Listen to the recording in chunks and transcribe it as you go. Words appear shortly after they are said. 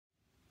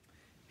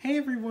Hey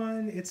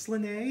everyone, it's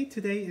Lene.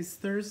 Today is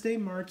Thursday,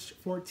 March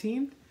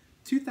 14th,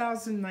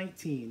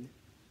 2019.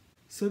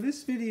 So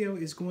this video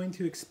is going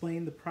to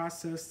explain the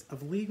process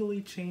of legally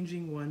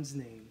changing one's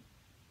name.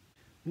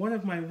 One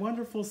of my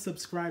wonderful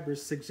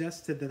subscribers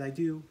suggested that I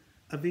do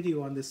a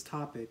video on this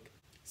topic,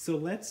 so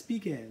let's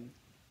begin.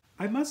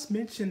 I must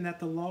mention that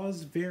the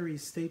laws vary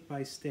state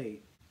by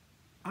state.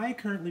 I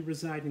currently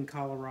reside in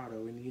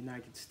Colorado in the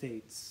United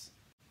States.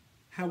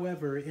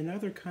 However, in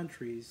other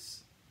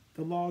countries,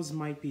 the laws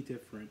might be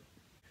different.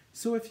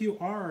 So if you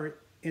are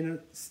in a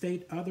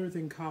state other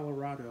than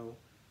Colorado,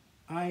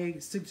 I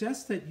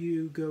suggest that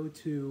you go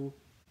to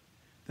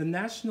the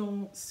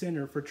National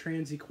Center for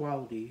Trans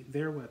Equality,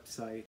 their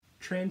website,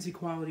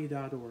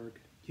 transequality.org.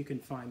 You can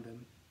find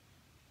them.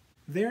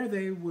 There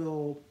they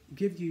will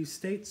give you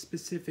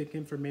state-specific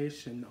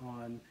information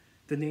on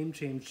the name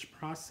change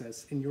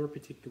process in your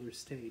particular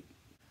state.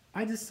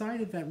 I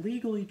decided that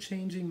legally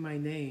changing my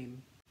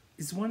name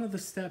is one of the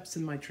steps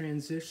in my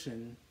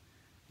transition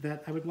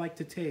that I would like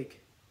to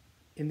take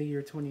in the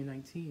year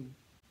 2019.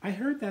 I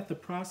heard that the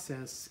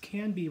process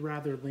can be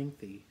rather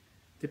lengthy,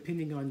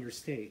 depending on your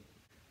state.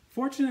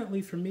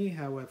 Fortunately for me,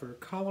 however,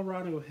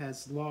 Colorado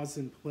has laws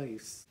in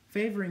place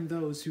favoring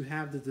those who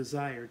have the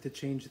desire to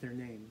change their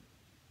name.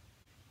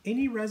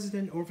 Any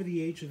resident over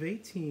the age of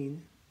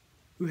 18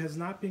 who has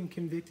not been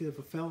convicted of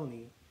a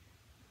felony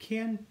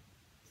can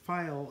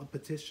file a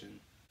petition.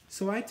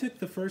 So I took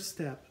the first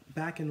step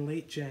back in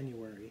late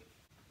January.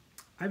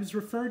 I was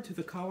referred to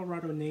the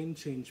Colorado Name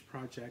Change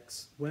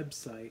Project's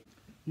website,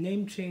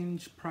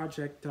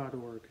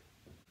 namechangeproject.org.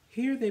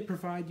 Here they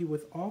provide you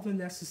with all the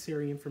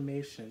necessary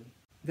information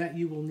that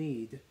you will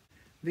need.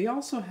 They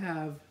also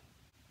have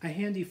a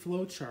handy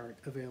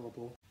flowchart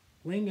available,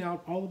 laying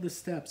out all of the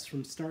steps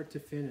from start to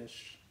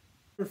finish.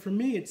 But for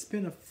me, it's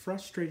been a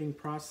frustrating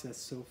process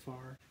so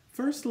far.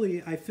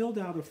 Firstly, I filled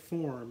out a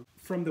form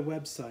from the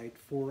website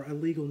for a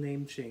legal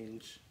name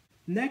change.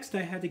 Next,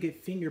 I had to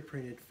get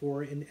fingerprinted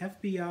for an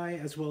FBI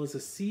as well as a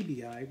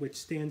CBI, which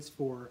stands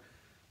for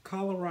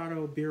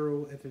Colorado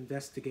Bureau of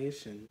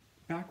Investigation,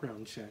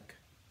 background check.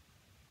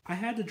 I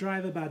had to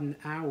drive about an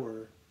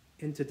hour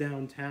into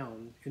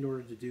downtown in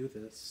order to do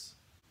this.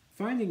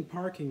 Finding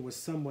parking was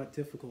somewhat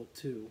difficult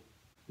too.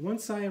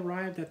 Once I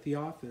arrived at the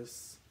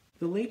office,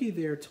 the lady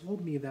there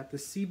told me that the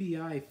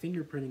CBI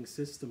fingerprinting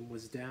system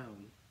was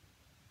down.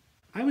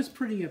 I was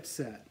pretty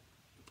upset,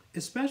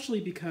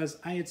 especially because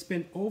I had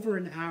spent over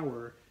an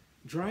hour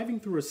driving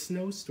through a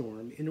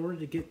snowstorm in order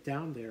to get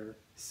down there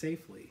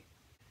safely.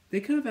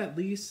 They could have at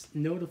least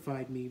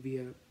notified me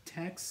via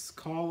text,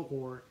 call,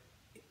 or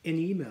an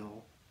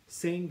email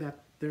saying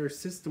that their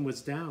system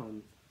was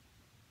down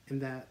and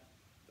that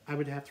I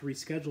would have to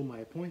reschedule my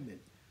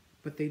appointment,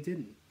 but they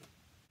didn't.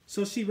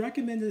 So she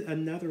recommended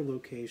another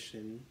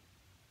location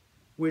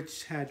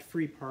which had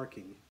free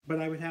parking, but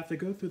I would have to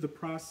go through the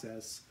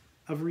process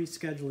of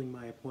rescheduling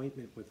my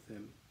appointment with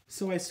them.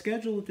 So I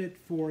scheduled it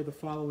for the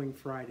following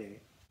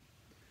Friday.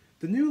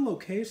 The new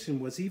location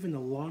was even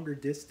a longer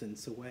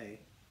distance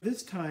away.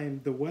 This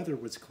time the weather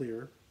was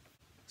clear,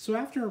 so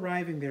after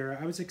arriving there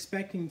I was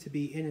expecting to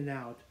be in and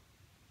out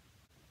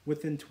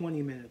within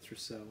 20 minutes or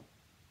so.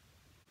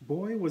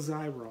 Boy, was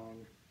I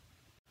wrong.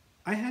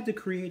 I had to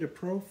create a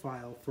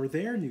profile for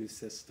their new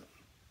system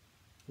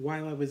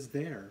while I was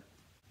there.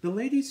 The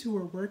ladies who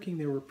were working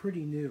there were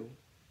pretty new,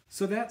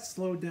 so that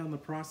slowed down the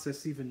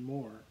process even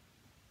more.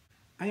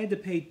 I had to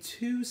pay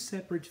two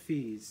separate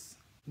fees,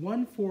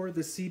 one for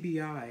the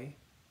CBI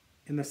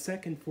and the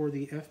second for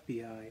the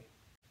FBI,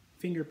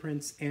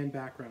 fingerprints and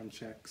background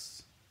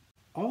checks.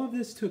 All of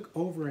this took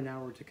over an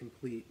hour to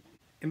complete,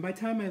 and by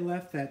the time I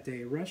left that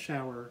day, rush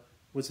hour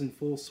was in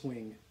full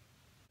swing.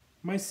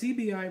 My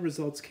CBI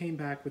results came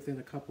back within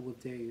a couple of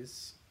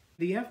days.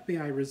 The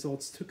FBI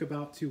results took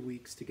about 2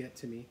 weeks to get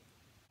to me.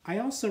 I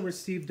also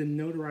received a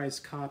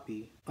notarized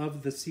copy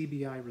of the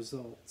CBI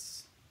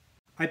results.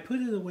 I put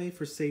it away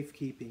for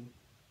safekeeping,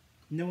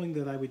 knowing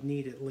that I would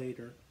need it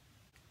later.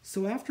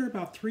 So after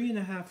about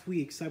 3.5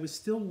 weeks, I was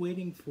still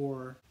waiting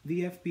for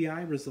the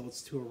FBI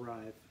results to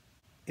arrive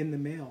in the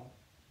mail.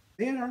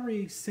 They had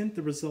already sent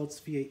the results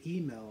via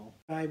email.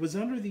 I was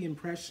under the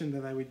impression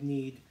that I would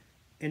need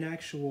an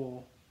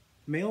actual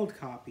mailed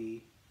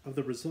copy of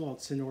the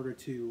results in order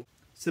to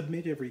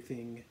submit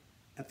everything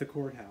at the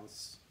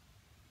courthouse.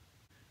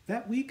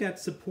 That week at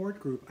support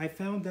group, I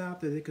found out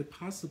that it could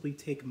possibly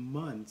take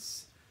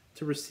months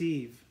to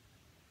receive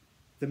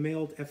the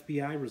mailed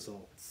FBI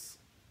results,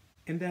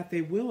 and that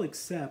they will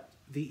accept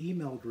the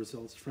emailed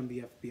results from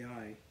the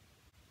FBI.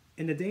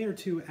 And a day or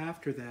two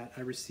after that,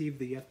 I received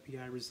the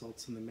FBI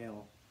results in the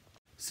mail.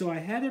 So I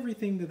had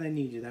everything that I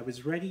needed. I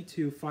was ready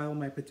to file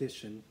my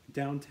petition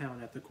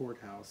downtown at the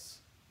courthouse.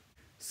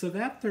 So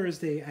that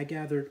Thursday, I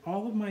gathered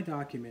all of my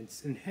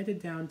documents and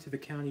headed down to the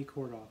county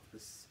court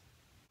office.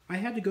 I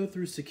had to go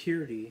through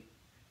security,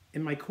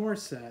 and my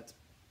corset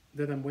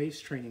that I'm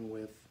waist training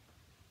with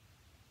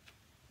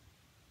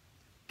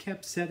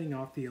kept setting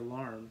off the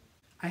alarm.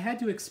 I had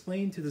to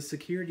explain to the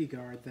security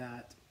guard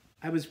that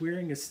I was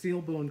wearing a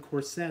steel bone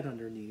corset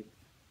underneath.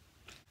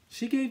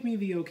 She gave me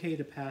the okay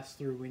to pass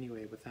through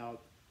anyway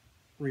without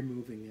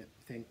removing it,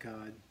 thank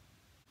God.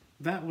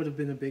 That would have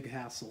been a big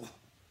hassle.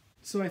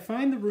 So I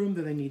find the room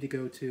that I need to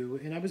go to,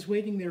 and I was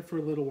waiting there for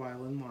a little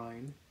while in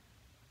line.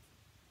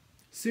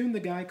 Soon the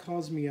guy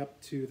calls me up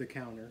to the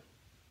counter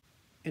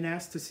and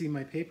asks to see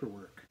my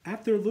paperwork.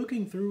 After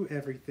looking through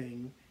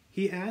everything,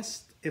 he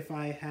asked if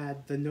I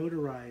had the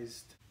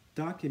notarized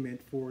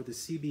document for the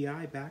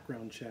CBI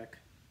background check.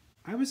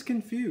 I was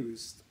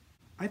confused.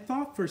 I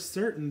thought for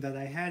certain that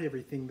I had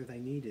everything that I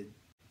needed.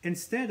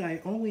 Instead,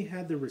 I only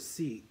had the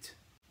receipt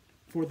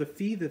for the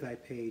fee that I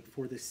paid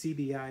for the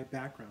CBI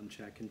background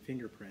check and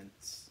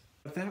fingerprints.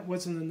 But that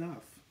wasn't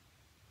enough.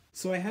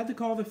 So I had to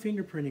call the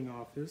fingerprinting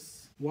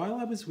office. While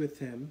I was with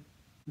him,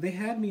 they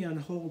had me on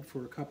hold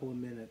for a couple of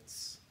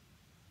minutes.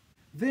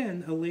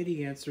 Then a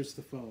lady answers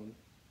the phone.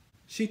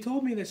 She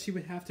told me that she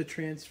would have to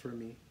transfer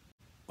me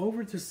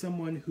over to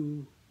someone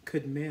who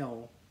could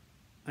mail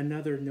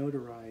another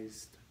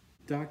notarized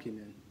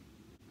document.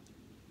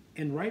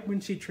 And right when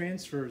she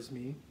transfers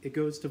me, it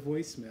goes to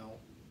voicemail.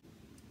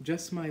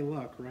 Just my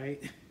luck,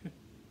 right?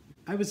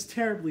 I was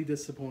terribly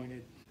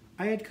disappointed.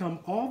 I had come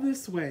all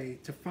this way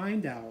to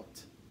find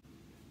out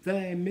that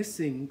I am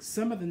missing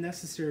some of the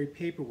necessary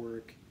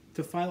paperwork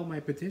to file my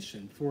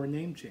petition for a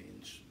name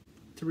change,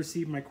 to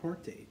receive my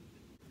court date.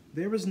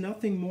 There was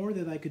nothing more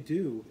that I could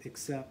do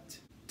except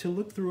to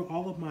look through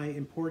all of my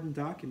important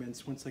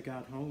documents once I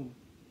got home.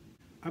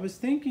 I was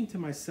thinking to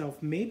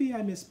myself, maybe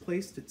I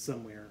misplaced it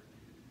somewhere,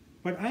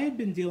 but I had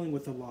been dealing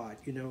with a lot,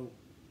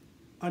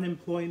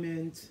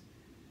 unemployment,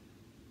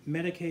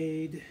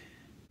 Medicaid,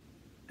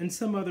 and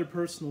some other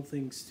personal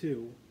things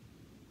too,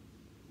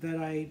 that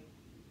I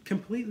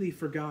completely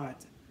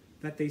forgot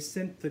that they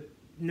sent the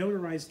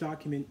notarized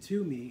document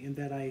to me and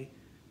that I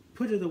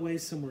put it away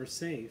somewhere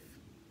safe.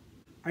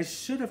 I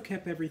should have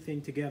kept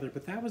everything together,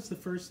 but that was the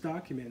first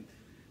document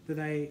that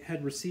I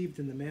had received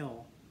in the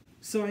mail.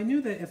 So I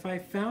knew that if I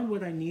found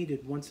what I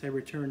needed once I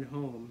returned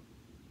home,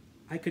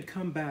 I could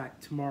come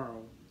back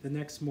tomorrow, the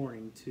next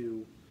morning,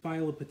 to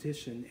file a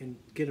petition and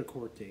get a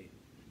court date.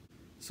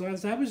 So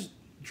as I was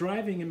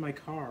driving in my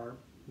car,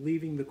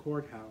 leaving the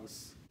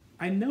courthouse,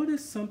 I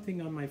noticed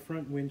something on my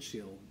front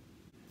windshield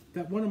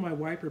that one of my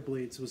wiper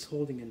blades was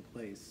holding in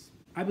place.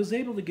 I was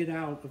able to get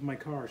out of my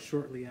car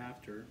shortly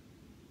after,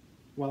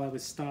 while I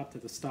was stopped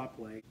at a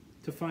stoplight,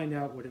 to find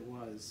out what it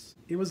was.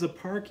 It was a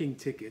parking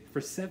ticket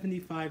for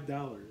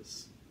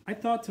 $75. I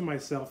thought to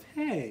myself,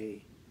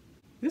 hey,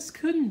 this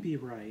couldn't be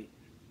right.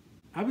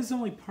 I was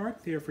only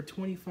parked there for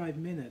 25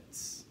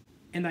 minutes,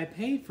 and I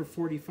paid for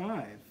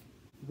 45.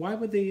 Why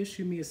would they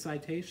issue me a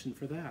citation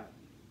for that?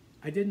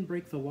 I didn't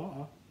break the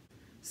law.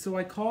 So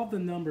I called the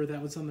number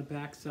that was on the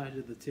back side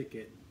of the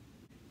ticket.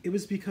 It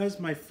was because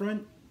my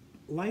front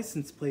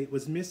license plate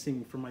was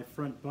missing from my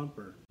front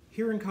bumper.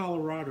 Here in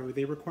Colorado,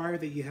 they require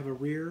that you have a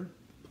rear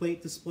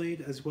plate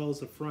displayed as well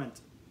as a front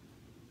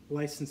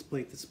license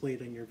plate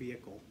displayed on your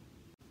vehicle.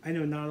 I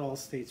know not all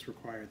states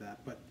require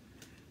that, but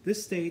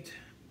this state,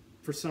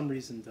 for some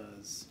reason,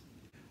 does.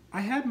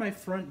 I had my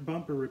front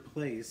bumper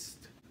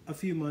replaced a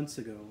few months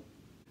ago.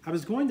 I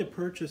was going to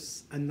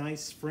purchase a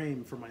nice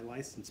frame for my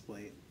license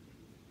plate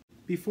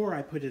before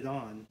I put it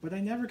on, but I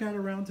never got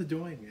around to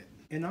doing it.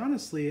 And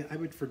honestly, I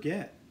would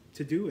forget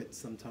to do it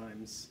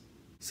sometimes.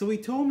 So he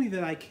told me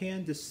that I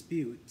can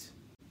dispute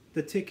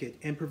the ticket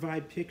and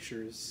provide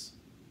pictures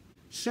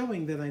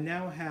showing that I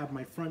now have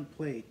my front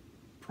plate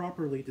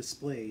properly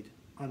displayed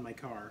on my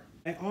car.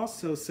 I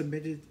also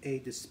submitted a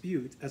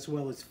dispute as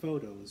well as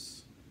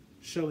photos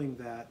showing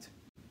that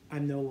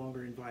I'm no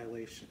longer in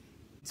violation.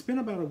 It's been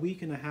about a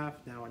week and a half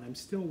now, and I'm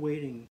still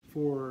waiting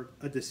for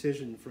a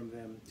decision from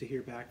them, to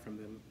hear back from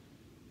them.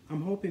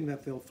 I'm hoping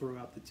that they'll throw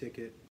out the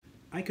ticket.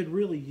 I could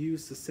really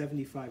use the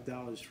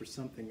 $75 for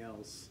something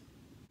else.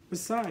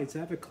 Besides, I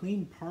have a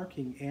clean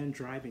parking and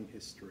driving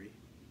history.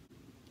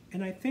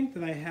 And I think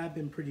that I have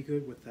been pretty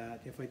good with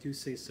that, if I do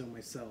say so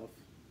myself.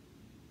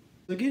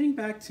 So getting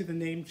back to the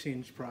name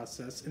change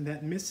process and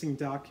that missing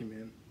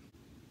document,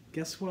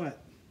 guess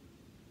what?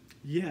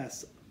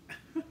 Yes,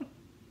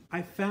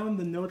 I found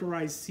the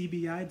notarized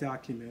CBI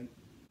document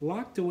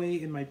locked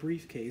away in my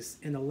briefcase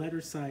in a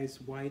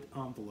letter-sized white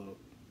envelope.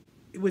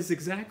 It was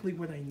exactly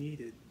what I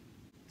needed.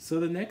 So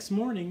the next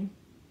morning,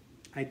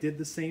 I did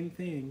the same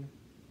thing,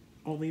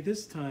 only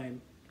this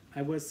time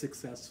I was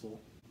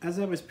successful. As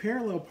I was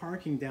parallel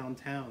parking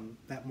downtown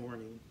that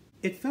morning,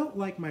 it felt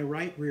like my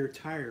right rear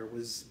tire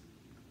was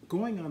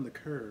going on the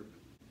curb,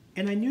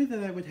 and I knew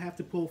that I would have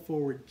to pull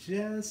forward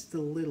just a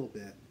little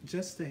bit,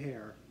 just a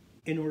hair,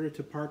 in order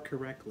to park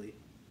correctly.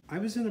 I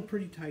was in a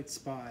pretty tight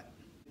spot.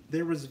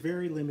 There was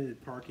very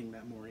limited parking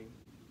that morning,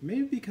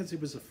 maybe because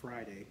it was a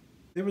Friday.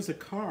 There was a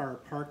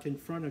car parked in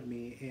front of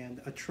me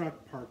and a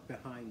truck parked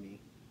behind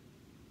me.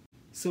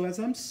 So as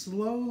I'm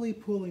slowly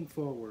pulling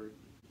forward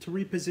to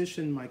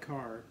reposition my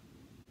car,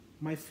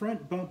 my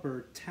front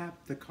bumper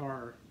tapped the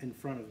car in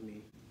front of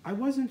me. I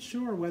wasn't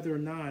sure whether or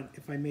not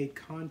if I made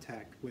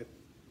contact with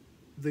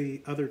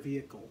the other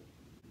vehicle.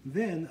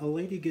 Then a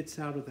lady gets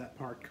out of that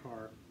parked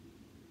car.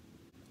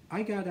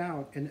 I got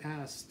out and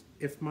asked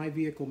if my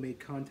vehicle made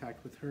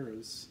contact with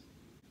hers.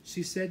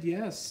 She said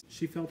yes,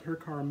 she felt her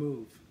car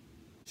move.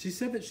 She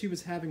said that she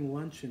was having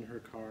lunch in her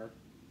car.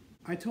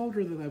 I told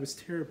her that I was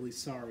terribly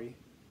sorry.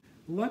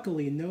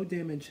 Luckily, no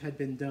damage had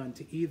been done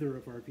to either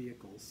of our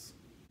vehicles.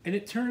 And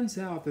it turns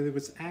out that it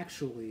was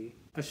actually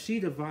a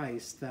sheet of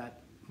ice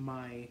that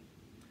my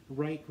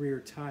right rear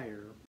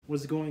tire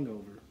was going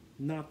over,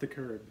 not the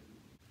curb.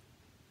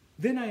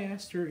 Then I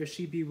asked her if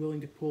she'd be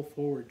willing to pull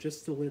forward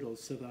just a little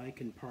so that I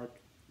can park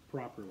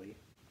properly.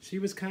 She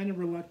was kind of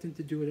reluctant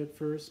to do it at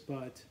first,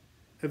 but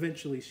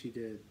eventually she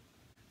did.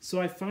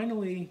 So I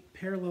finally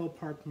parallel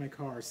parked my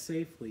car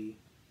safely,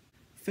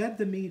 fed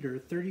the meter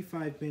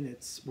 35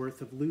 minutes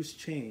worth of loose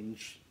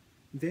change,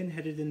 then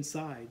headed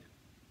inside.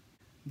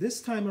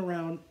 This time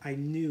around, I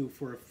knew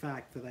for a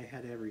fact that I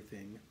had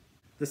everything.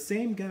 The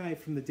same guy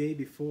from the day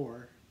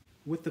before,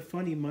 with the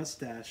funny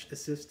mustache,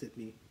 assisted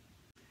me.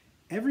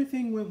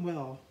 Everything went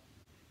well.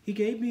 He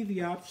gave me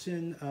the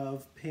option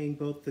of paying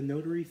both the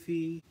notary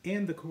fee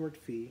and the court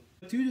fee.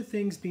 Due to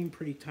things being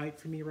pretty tight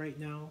for me right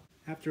now,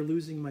 after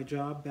losing my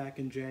job back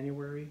in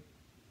January,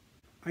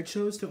 I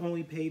chose to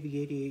only pay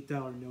the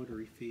 $88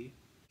 notary fee.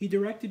 He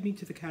directed me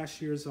to the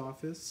cashier's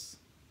office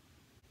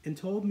and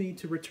told me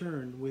to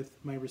return with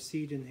my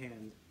receipt in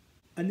hand.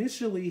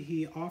 Initially,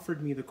 he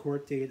offered me the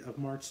court date of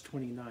March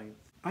 29th.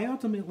 I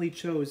ultimately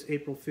chose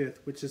April 5th,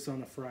 which is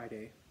on a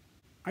Friday.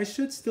 I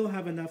should still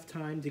have enough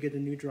time to get a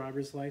new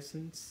driver's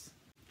license,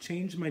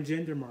 change my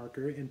gender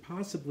marker, and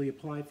possibly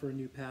apply for a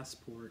new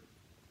passport.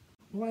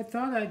 Well, I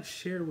thought I'd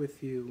share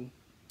with you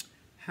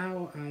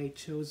how I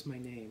chose my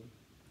name,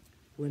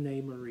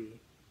 Lene Marie.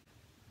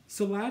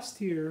 So last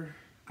year,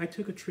 I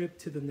took a trip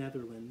to the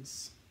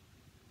Netherlands.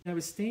 I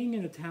was staying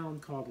in a town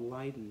called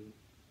Leiden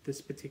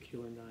this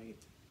particular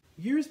night.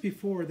 Years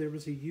before, there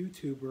was a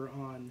YouTuber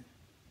on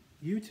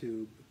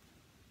YouTube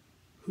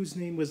whose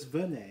name was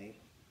Vene,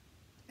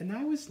 and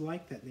I always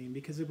liked that name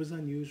because it was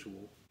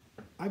unusual.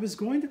 I was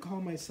going to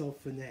call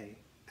myself Vene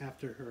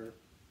after her.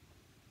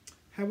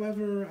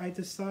 However, I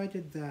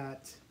decided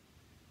that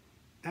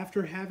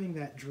after having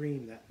that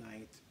dream that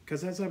night,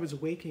 because as I was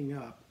waking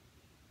up,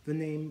 the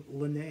name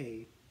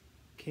Lene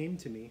came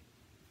to me.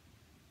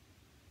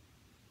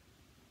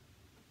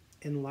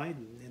 In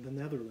Leiden, in the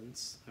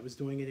Netherlands. I was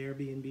doing an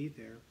Airbnb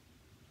there.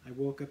 I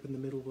woke up in the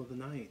middle of the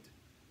night,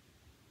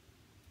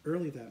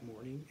 early that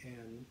morning,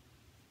 and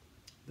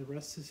the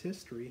rest is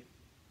history.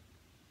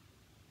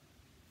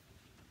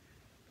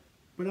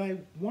 But I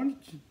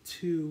wanted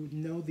to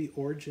know the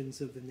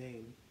origins of the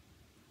name.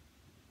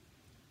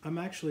 I'm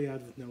actually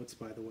out of notes,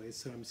 by the way,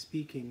 so I'm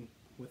speaking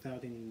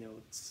without any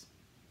notes.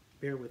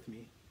 Bear with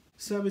me.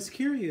 So I was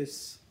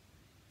curious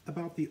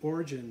about the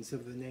origins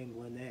of the name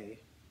Lene,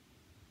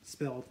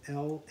 spelled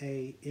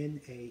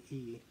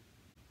L-A-N-A-E.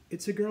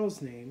 It's a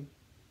girl's name,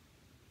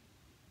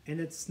 and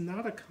it's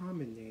not a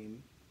common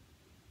name.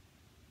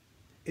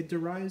 It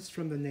derives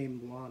from the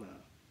name Lana,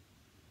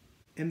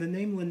 and the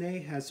name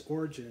Lene has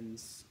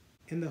origins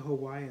in the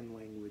Hawaiian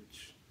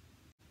language,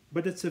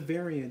 but it's a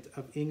variant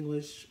of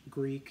English,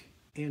 Greek,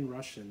 and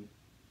Russian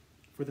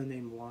for the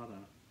name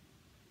Lana.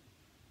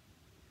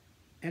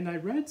 And I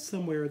read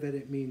somewhere that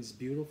it means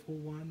beautiful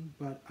one,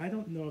 but I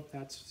don't know if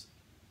that's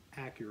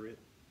accurate.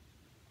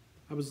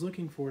 I was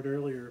looking for it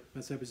earlier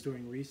as I was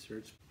doing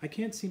research. I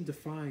can't seem to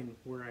find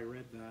where I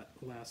read that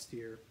last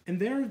year. And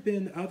there have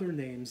been other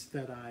names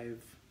that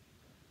I've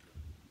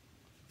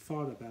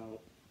thought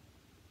about.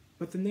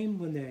 But the name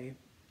Lene,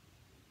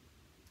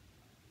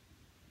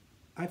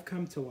 I've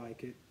come to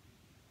like it.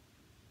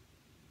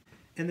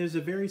 And there's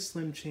a very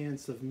slim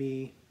chance of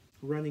me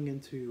running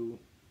into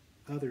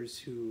others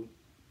who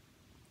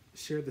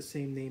share the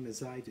same name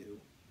as I do.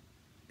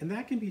 And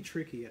that can be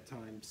tricky at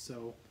times,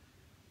 so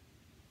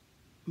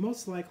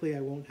most likely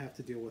I won't have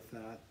to deal with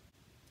that.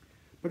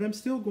 But I'm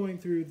still going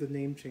through the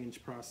name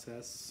change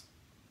process.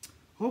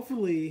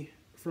 Hopefully,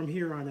 from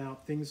here on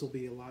out, things will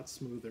be a lot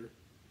smoother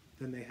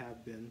than they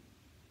have been.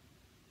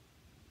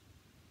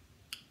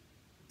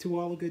 To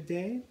all a good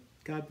day,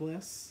 God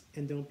bless,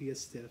 and don't be a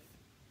stiff.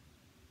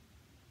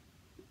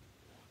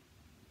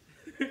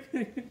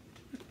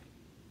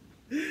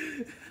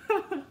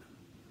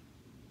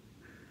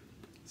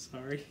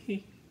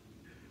 Sorry.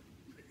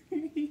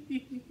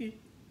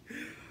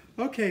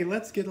 Okay,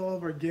 let's get all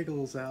of our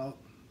giggles out.